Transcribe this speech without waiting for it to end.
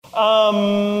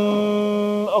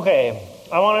Okay,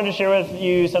 I wanted to share with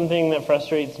you something that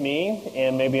frustrates me,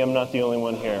 and maybe I'm not the only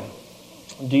one here.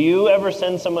 Do you ever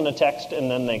send someone a text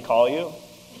and then they call you?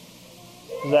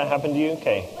 Does that happen to you?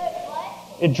 Okay.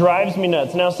 It drives me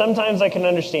nuts. Now, sometimes I can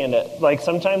understand it. Like,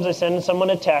 sometimes I send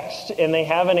someone a text and they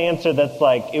have an answer that's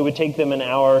like, it would take them an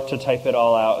hour to type it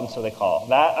all out, and so they call.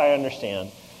 That I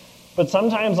understand. But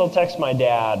sometimes I'll text my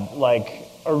dad, like,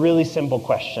 a really simple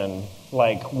question,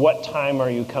 like, what time are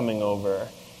you coming over?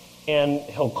 And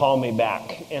he'll call me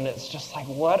back. And it's just like,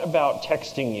 what about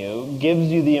texting you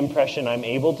gives you the impression I'm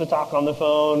able to talk on the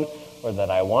phone or that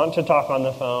I want to talk on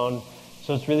the phone?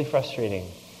 So it's really frustrating.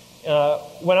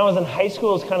 When I was in high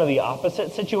school, it was kind of the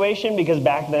opposite situation, because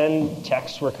back then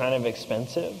texts were kind of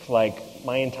expensive. Like,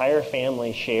 my entire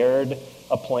family shared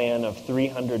a plan of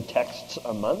 300 texts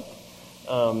a month.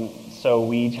 So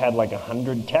we each had like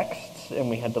 100 texts, and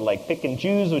we had to like pick and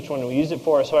choose which one we use it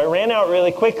for. So I ran out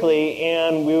really quickly,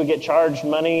 and we would get charged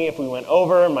money if we went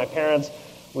over, and my parents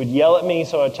would yell at me.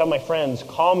 So I'd tell my friends,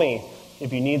 call me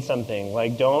if you need something.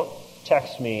 Like, don't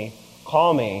text me,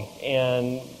 call me.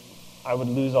 And I would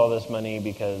lose all this money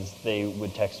because they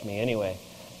would text me anyway.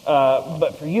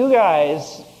 But for you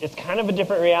guys, it's kind of a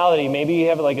different reality. Maybe you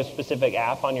have like a specific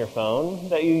app on your phone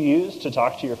that you use to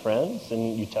talk to your friends,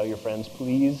 and you tell your friends,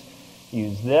 please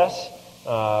use this.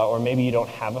 Or maybe you don't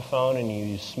have a phone and you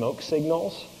use smoke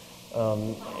signals,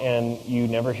 and you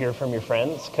never hear from your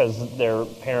friends because their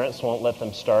parents won't let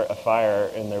them start a fire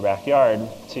in their backyard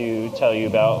to tell you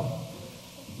about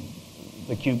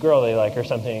the cute girl they like or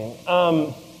something.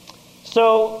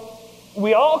 So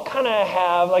we all kind of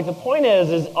have, like, the point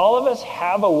is all of us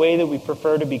have a way that we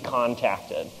prefer to be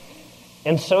contacted.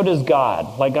 And so does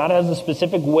God. Like, God has a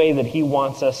specific way that he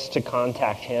wants us to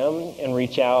contact him and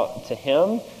reach out to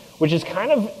him, which is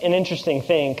kind of an interesting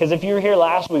thing. Because if you were here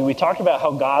last week, we talked about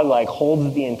how God, like,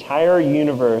 holds the entire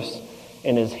universe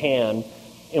in his hand.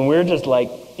 And we're just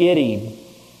like itty,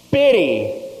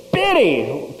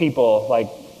 bitty people, like,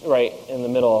 right in the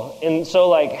middle. And so,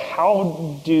 like,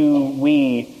 how do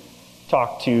we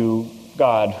talk to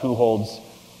God who holds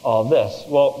all of this?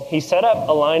 Well, he set up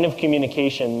a line of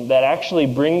communication that actually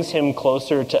brings him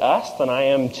closer to us than I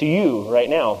am to you right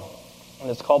now.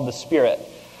 And it's called the Spirit.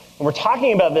 And we're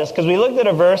talking about this because we looked at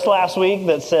a verse last week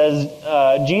that says,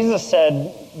 Jesus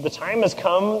said, the time has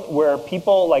come where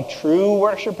people, like true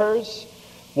worshipers,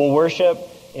 will worship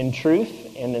in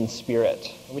truth and in spirit.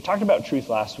 And we talked about truth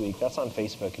last week. That's on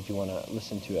Facebook if you want to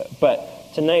listen to it.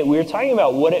 But tonight we're talking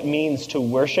about what it means to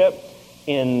worship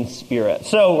in spirit.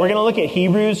 So we're going to look at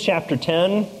Hebrews chapter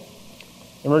 10, and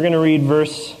we're going to read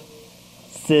verses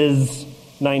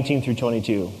 19 through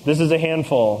 22. This is a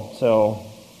handful, so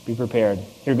be prepared.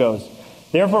 Here goes.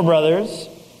 Therefore, brothers,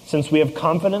 since we have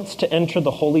confidence to enter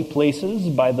the holy places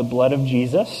by the blood of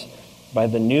Jesus, by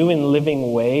the new and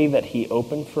living way that he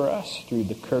opened for us through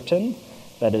the curtain,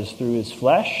 that is through his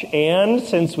flesh, and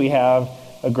since we have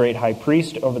a great high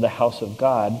priest over the house of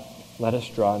God, let us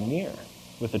draw near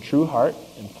with a true heart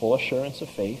and full assurance of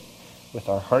faith, with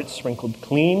our hearts sprinkled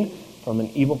clean from an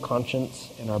evil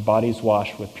conscience and our bodies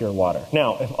washed with pure water.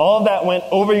 Now, if all of that went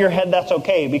over your head, that's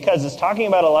okay, because it's talking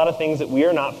about a lot of things that we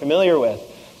are not familiar with.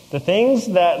 The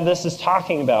things that this is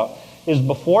talking about is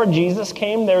before Jesus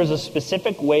came, there was a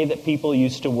specific way that people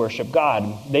used to worship God.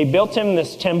 They built him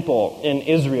this temple in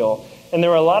Israel, and there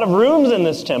were a lot of rooms in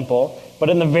this temple, but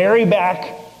in the very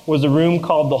back was a room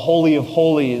called the Holy of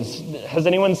Holies. Has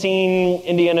anyone seen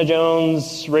Indiana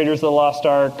Jones, Raiders of the Lost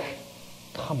Ark?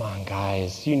 Come on,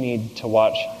 guys, you need to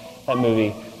watch that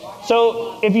movie.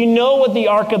 So if you know what the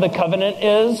Ark of the Covenant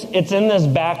is, it's in this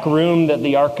back room that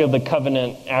the Ark of the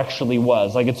Covenant actually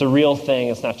was. Like, it's a real thing.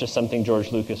 It's not just something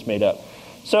George Lucas made up.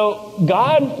 So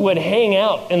God would hang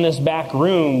out in this back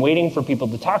room waiting for people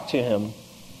to talk to him.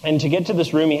 And to get to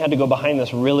this room, he had to go behind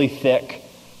this really thick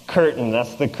curtain.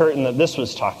 That's the curtain that this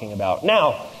was talking about.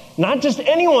 Now, not just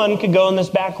anyone could go in this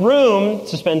back room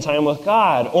to spend time with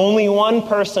God. Only one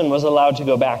person was allowed to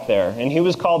go back there, and he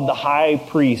was called the high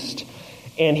priest.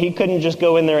 And he couldn't just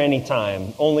go in there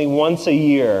anytime. Only once a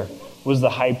year was the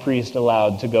high priest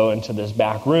allowed to go into this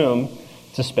back room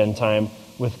to spend time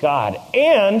with God.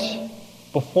 And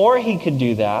before he could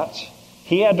do that,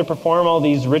 he had to perform all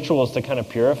these rituals to kind of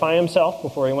purify himself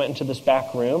before he went into this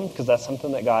back room, because that's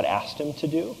something that God asked him to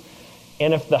do.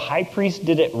 And if the high priest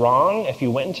did it wrong, if he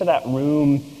went into that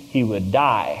room, he would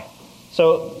die.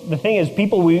 So the thing is,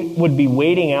 people would be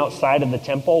waiting outside of the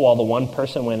temple while the one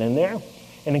person went in there.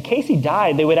 And in case he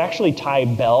died, they would actually tie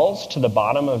bells to the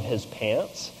bottom of his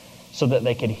pants so that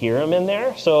they could hear him in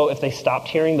there. So if they stopped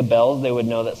hearing the bells, they would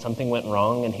know that something went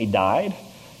wrong and he died.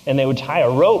 And they would tie a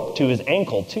rope to his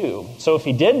ankle too. So if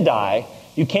he did die,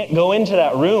 you can't go into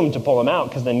that room to pull him out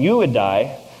because then you would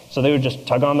die. So they would just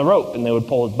tug on the rope and they would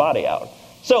pull his body out.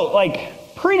 So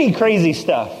pretty crazy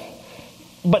stuff.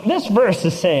 But this verse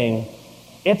is saying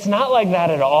it's not like that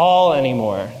at all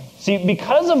anymore. See,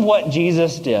 because of what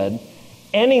Jesus did,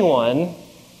 anyone,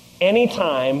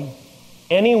 anytime,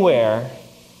 anywhere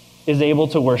is able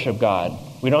to worship God.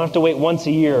 We don't have to wait once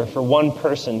a year for one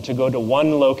person to go to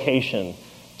one location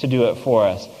to do it for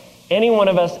us. Any one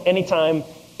of us, anytime,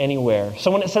 anywhere.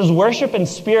 So when it says worship in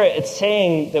spirit, it's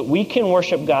saying that we can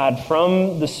worship God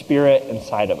from the Spirit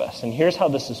inside of us. And here's how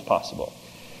this is possible.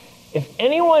 If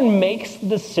anyone makes the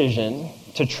decision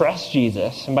to trust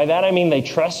Jesus, and by that I mean they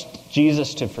trust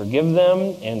Jesus to forgive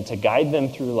them and to guide them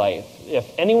through life. If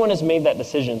anyone has made that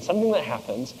decision, something that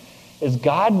happens is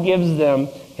God gives them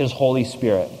his Holy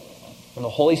Spirit. And the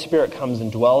Holy Spirit comes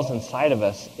and dwells inside of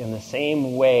us in the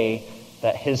same way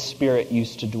that his Spirit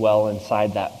used to dwell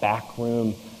inside that back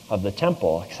room of the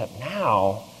temple, except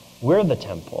now we're the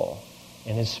temple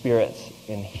and his Spirit's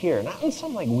in here. Not in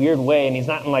some weird way, and he's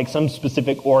not in some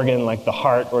specific organ like the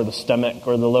heart or the stomach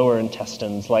or the lower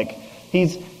intestines.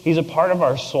 He's a part of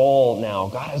our soul now.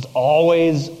 God is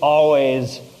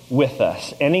always with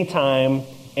us, anytime,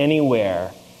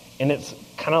 anywhere. And it's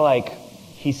kind of like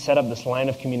he set up this line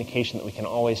of communication that we can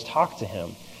always talk to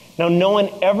him. Now, no one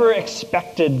ever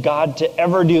expected God to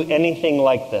ever do anything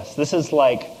like this. This is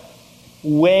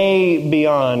way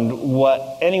beyond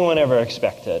what anyone ever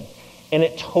expected. And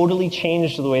it totally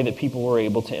changed the way that people were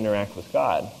able to interact with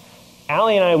God.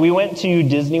 Allie and I, we went to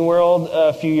Disney World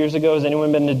a few years ago. Has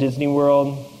anyone been to Disney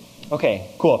World?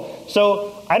 Okay, cool.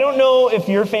 So I don't know if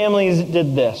your families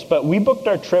did this, but we booked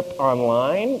our trip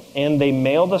online and they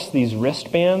mailed us these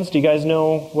wristbands. Do you guys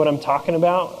know what I'm talking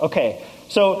about? Okay,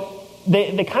 so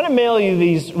they kind of mail you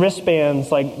these wristbands.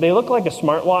 They look like a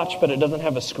smartwatch, but it doesn't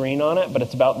have a screen on it, but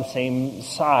it's about the same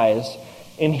size.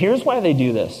 And here's why they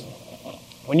do this.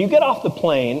 When you get off the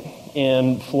plane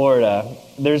in Florida,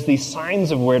 there's these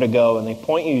signs of where to go, and they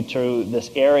point you to this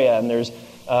area, and there's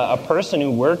a person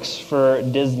who works for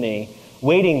Disney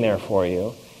waiting there for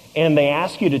you, and they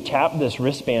ask you to tap this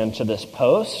wristband to this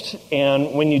post,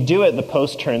 and when you do it, the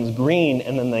post turns green,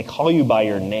 and then they call you by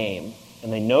your name,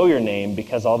 and they know your name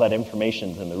because all that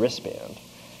information's in the wristband,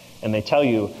 and they tell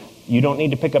you, you don't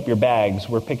need to pick up your bags,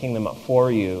 we're picking them up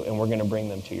for you, and we're going to bring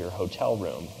them to your hotel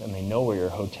room, and they know where your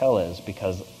hotel is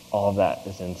because all of that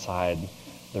is inside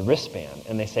the wristband,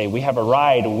 and they say, we have a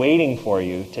ride waiting for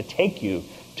you to take you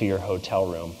to your hotel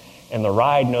room. And the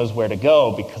ride knows where to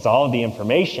go because all of the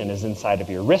information is inside of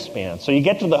your wristband. So you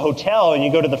get to the hotel and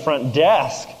you go to the front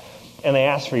desk and they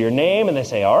ask for your name and they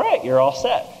say, all right, you're all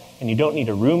set. And you don't need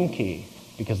a room key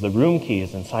because the room key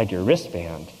is inside your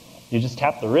wristband. You just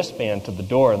tap the wristband to the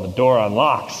door and the door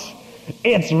unlocks.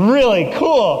 It's really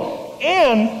cool.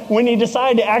 And when you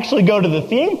decide to actually go to the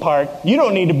theme park, you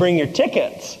don't need to bring your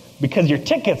tickets because your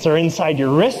tickets are inside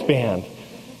your wristband.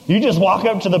 You just walk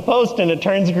up to the post and it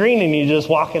turns green and you just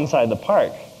walk inside the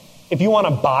park. If you want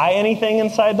to buy anything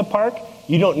inside the park,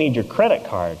 you don't need your credit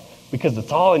card because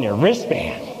it's all in your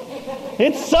wristband.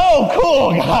 It's so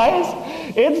cool, guys.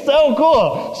 It's so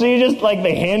cool. So you just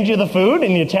they hand you the food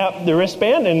and you tap the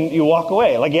wristband and you walk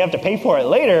away. You have to pay for it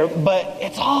later, but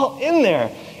it's all in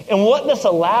there. And what this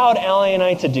allowed Allie and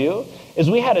I to do is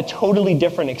we had a totally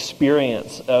different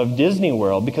experience of Disney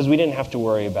World because we didn't have to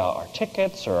worry about our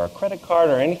tickets or our credit card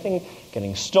or anything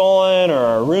getting stolen or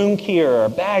our room key or our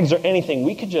bags or anything.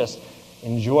 We could just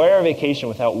enjoy our vacation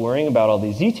without worrying about all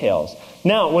these details.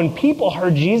 Now, when people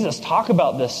heard Jesus talk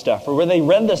about this stuff or when they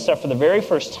read this stuff for the very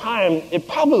first time, it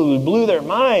probably blew their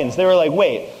minds. They were like,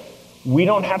 wait, we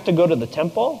don't have to go to the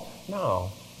temple? No,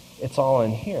 it's all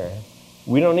in here.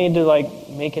 We don't need to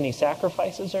make any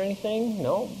sacrifices or anything.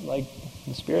 No,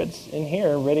 the Spirit's in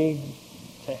here ready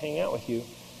to hang out with you.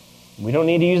 We don't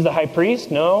need to use the high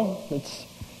priest. No, it's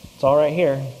all right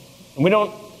here. And we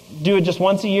don't do it just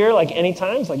once a year, any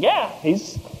time. It's yeah,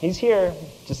 he's here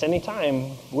just any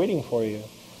time waiting for you.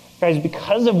 Guys,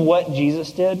 because of what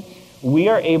Jesus did, we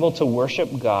are able to worship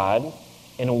God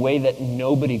in a way that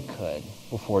nobody could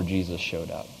before Jesus showed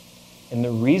up. And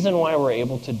the reason why we're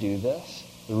able to do this,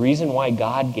 the reason why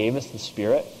God gave us the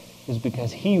Spirit is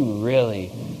because he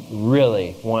really,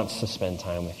 really wants to spend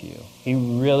time with you. He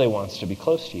really wants to be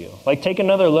close to you. Take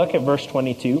another look at verse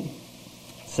 22.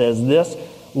 It says this,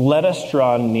 let us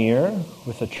draw near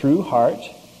with a true heart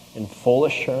in full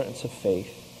assurance of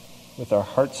faith, with our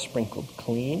hearts sprinkled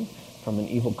clean from an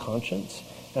evil conscience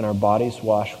and our bodies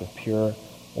washed with pure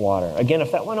water. Again,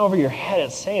 if that went over your head,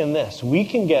 it's saying this, we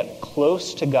can get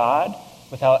close to God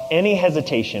without any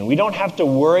hesitation. We don't have to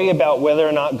worry about whether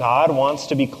or not God wants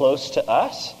to be close to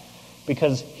us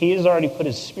because he has already put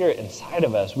his Spirit inside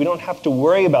of us. We don't have to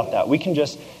worry about that. We can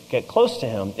just get close to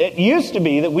him. It used to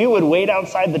be that we would wait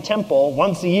outside the temple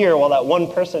once a year while that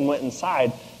one person went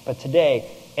inside. But today,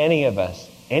 any of us,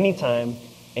 anytime,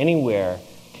 anywhere,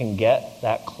 can get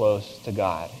that close to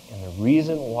God. And the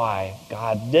reason why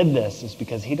God did this is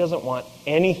because he doesn't want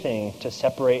anything to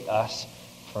separate us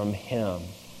from him.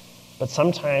 But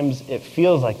sometimes it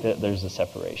feels like that there's a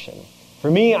separation. For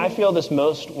me, I feel this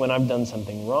most when I've done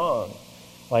something wrong.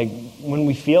 Like when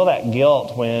we feel that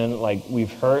guilt when like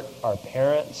we've hurt our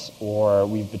parents or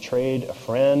we've betrayed a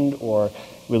friend or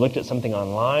we looked at something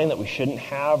online that we shouldn't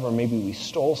have, or maybe we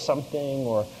stole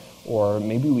something, or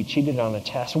maybe we cheated on a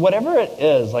test. Whatever it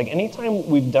is, like anytime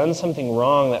we've done something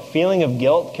wrong, that feeling of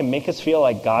guilt can make us feel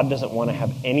like God doesn't want to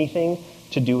have anything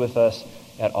to do with us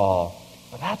at all.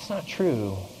 But that's not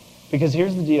true. Because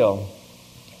here's the deal.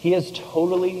 He has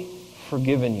totally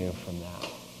forgiven you from that.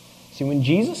 See, when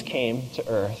Jesus came to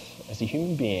earth as a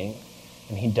human being,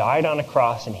 and he died on a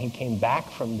cross and he came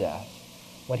back from death,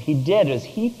 what he did is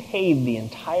he paid the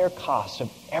entire cost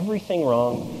of everything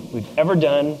wrong we've ever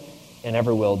done and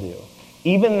ever will do.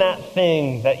 Even that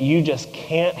thing that you just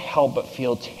can't help but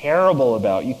feel terrible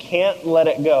about, you can't let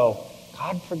it go,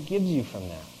 God forgives you from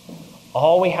that.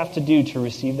 All we have to do to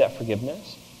receive that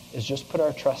forgiveness is just put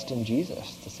our trust in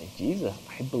Jesus, to say, Jesus,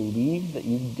 I believe that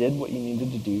you did what you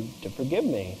needed to do to forgive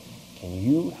me. Can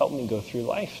you help me go through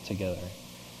life together?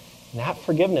 And that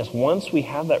forgiveness, once we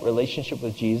have that relationship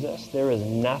with Jesus, there is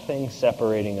nothing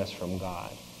separating us from God,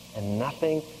 and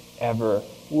nothing ever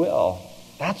will.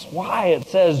 That's why it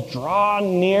says, draw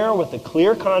near with a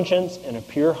clear conscience and a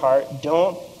pure heart.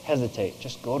 Don't hesitate.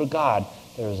 Just go to God.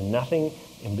 There is nothing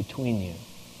in between you.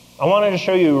 I wanted to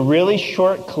show you a really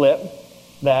short clip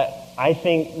that I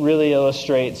think really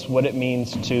illustrates what it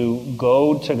means to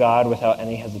go to God without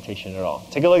any hesitation at all.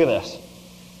 Take a look at this.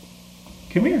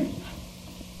 Come here.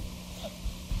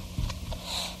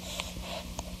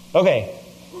 Okay.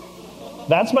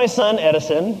 That's my son,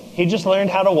 Edison. He just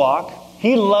learned how to walk.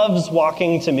 He loves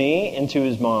walking to me and to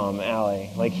his mom,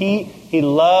 Allie. Like he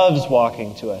loves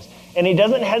walking to us. And he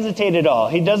doesn't hesitate at all.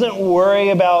 He doesn't worry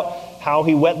about how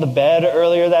he wet the bed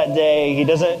earlier that day. He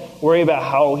doesn't worry about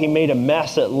how he made a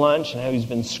mess at lunch and how he's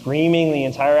been screaming the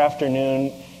entire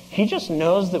afternoon. He just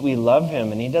knows that we love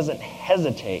him and he doesn't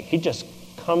hesitate. He just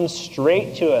comes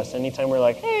straight to us anytime we're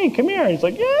like, hey, come here. And he's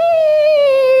like,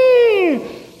 yay!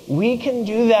 We can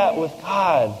do that with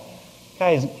God.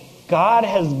 Guys, God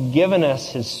has given us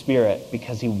his Spirit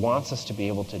because he wants us to be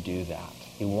able to do that.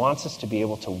 He wants us to be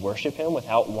able to worship him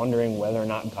without wondering whether or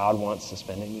not God wants to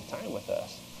spend any time with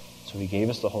us. So he gave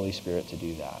us the Holy Spirit to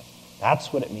do that.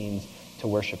 That's what it means to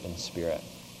worship in spirit.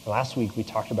 Last week we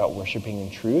talked about worshiping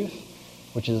in truth,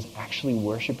 which is actually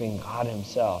worshiping God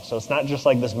himself. So it's not just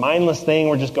like this mindless thing,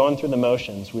 we're just going through the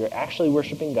motions. We are actually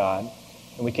worshiping God,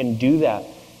 and we can do that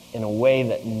in a way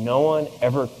that no one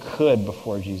ever could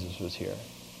before Jesus was here.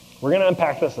 We're going to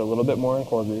unpack this a little bit more in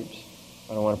core groups.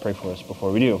 I want to pray for us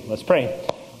before we do. Let's pray.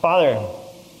 Father,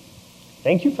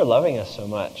 thank you for loving us so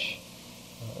much.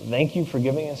 Thank you for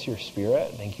giving us your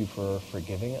Spirit. Thank you for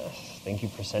forgiving us. Thank you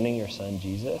for sending your son,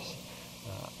 Jesus.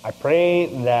 I pray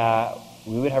that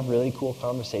we would have really cool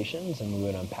conversations and we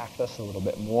would unpack this a little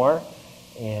bit more.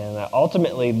 And that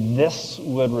ultimately this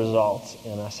would result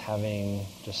in us having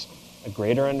just a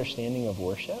greater understanding of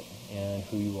worship and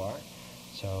who you are.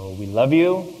 So we love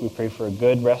you. We pray for a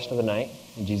good rest of the night.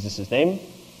 In Jesus' name,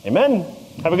 amen.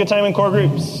 Have a good time in core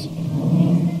groups.